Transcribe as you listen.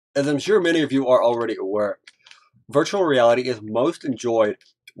As I'm sure many of you are already aware, virtual reality is most enjoyed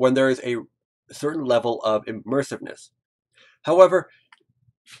when there is a certain level of immersiveness. However,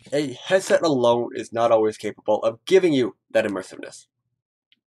 a headset alone is not always capable of giving you that immersiveness.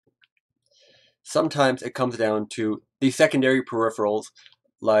 Sometimes it comes down to the secondary peripherals,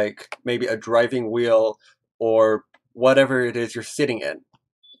 like maybe a driving wheel or whatever it is you're sitting in.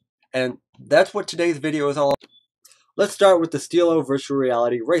 And that's what today's video is all about. Let's start with the Stilo Virtual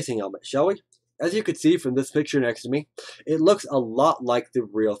Reality Racing Helmet, shall we? As you can see from this picture next to me, it looks a lot like the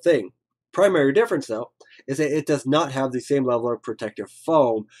real thing. Primary difference, though, is that it does not have the same level of protective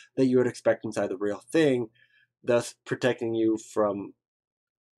foam that you would expect inside the real thing, thus protecting you from,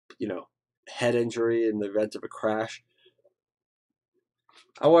 head injury in the event of a crash.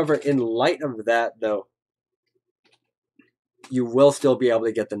 However, in light of that, though, you will still be able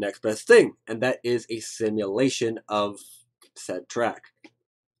to get the next best thing, and that is a simulation of said track.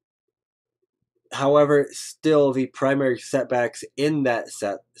 However, still the primary setbacks in that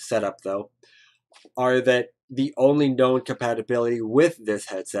setup, though, are that the only known compatibility with this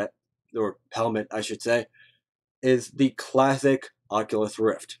headset, or helmet, I should say, is the classic Oculus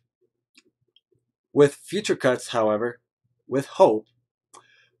Rift. With future cuts, however, with hope,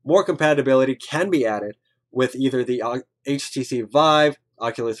 more compatibility can be added with either the HTC Vive,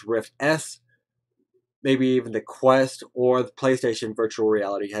 Oculus Rift S, maybe even the Quest, or the PlayStation Virtual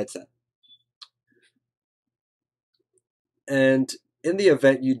Reality headset. And in the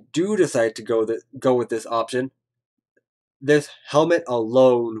event you do decide to go with this option, this helmet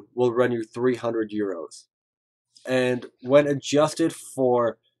alone will run you 300 euros. And when adjusted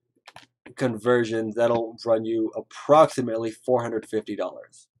for conversion, that'll run you approximately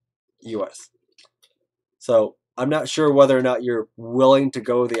 $450 US. So I'm not sure whether or not you're willing to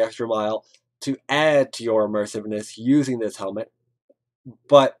go the extra mile to add to your immersiveness using this helmet,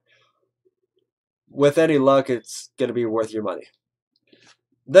 but with any luck, it's going to be worth your money.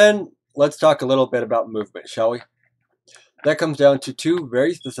 Then let's talk a little bit about movement, shall we? That comes down to two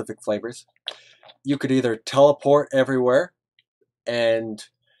very specific flavors. You could either teleport everywhere and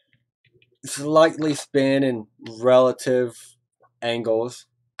slightly spin in relative angles,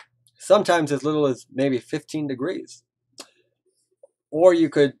 sometimes as little as maybe 15 degrees. Or you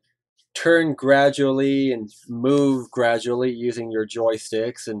could turn gradually and move gradually using your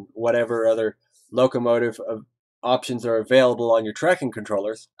joysticks and whatever other locomotive options are available on your tracking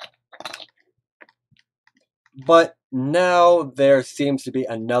controllers. But now there seems to be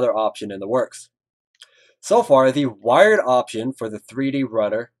another option in the works. So far, the wired option for the 3D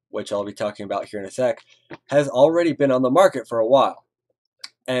rudder, which I'll be talking about here in a sec, has already been on the market for a while,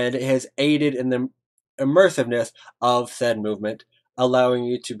 and it has aided in the immersiveness of said movement, allowing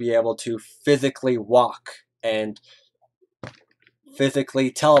you to be able to physically walk and physically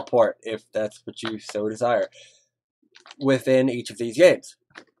teleport, if that's what you so desire, within each of these games.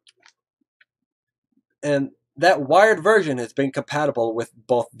 And that wired version has been compatible with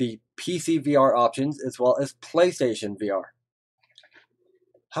both the PC VR options as well as PlayStation VR.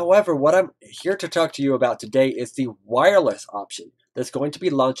 However, what I'm here to talk to you about today is the wireless option that's going to be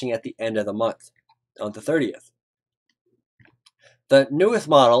launching at the end of the month, on the 30th. The newest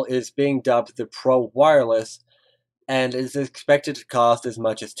model is being dubbed the Pro Wireless and is expected to cost as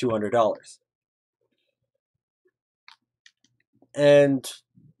much as $200. And,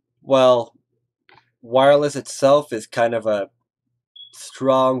 well, wireless itself is kind of a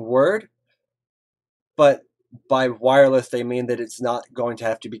strong word, but by wireless they mean that it's not going to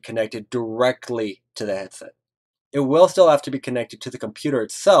have to be connected directly to the headset. It will still have to be connected to the computer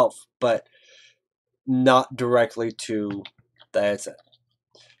itself, but not directly to the headset.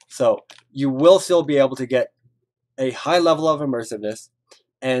 So you will still be able to get a high level of immersiveness,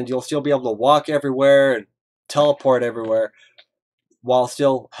 and you'll still be able to walk everywhere and teleport everywhere while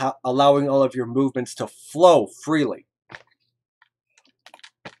still allowing all of your movements to flow freely.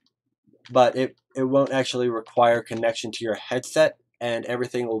 But it won't actually require connection to your headset, and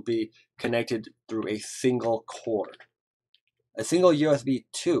everything will be connected through a single cord. A single USB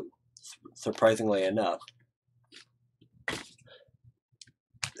 2, surprisingly enough.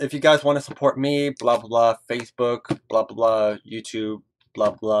 If you guys want to support me, blah blah blah, Facebook, blah blah blah, YouTube,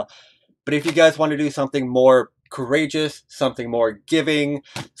 blah blah. But if you guys want to do something more courageous, something more giving,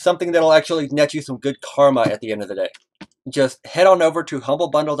 something that'll actually net you some good karma at the end of the day, just head on over to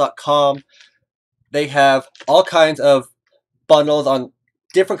humblebundle.com. They have all kinds of bundles on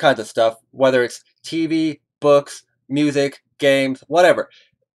different kinds of stuff, whether it's TV, books, music, games, whatever.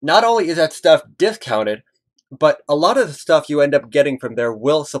 Not only is that stuff discounted, but a lot of the stuff you end up getting from there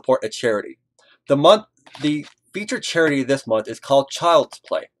will support a charity. The featured charity this month is called Child's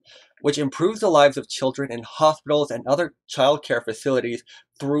Play. which improves the lives of children in hospitals and other child care facilities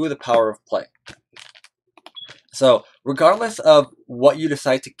through the power of play. So, regardless of what you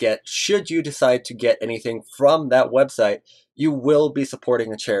decide to get, should you decide to get anything from that website, you will be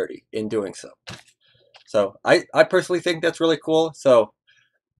supporting a charity in doing so. So, I personally think that's really cool. So,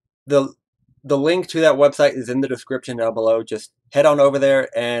 the link to that website is in the description down below. Just head on over there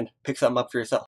and pick something up for yourself.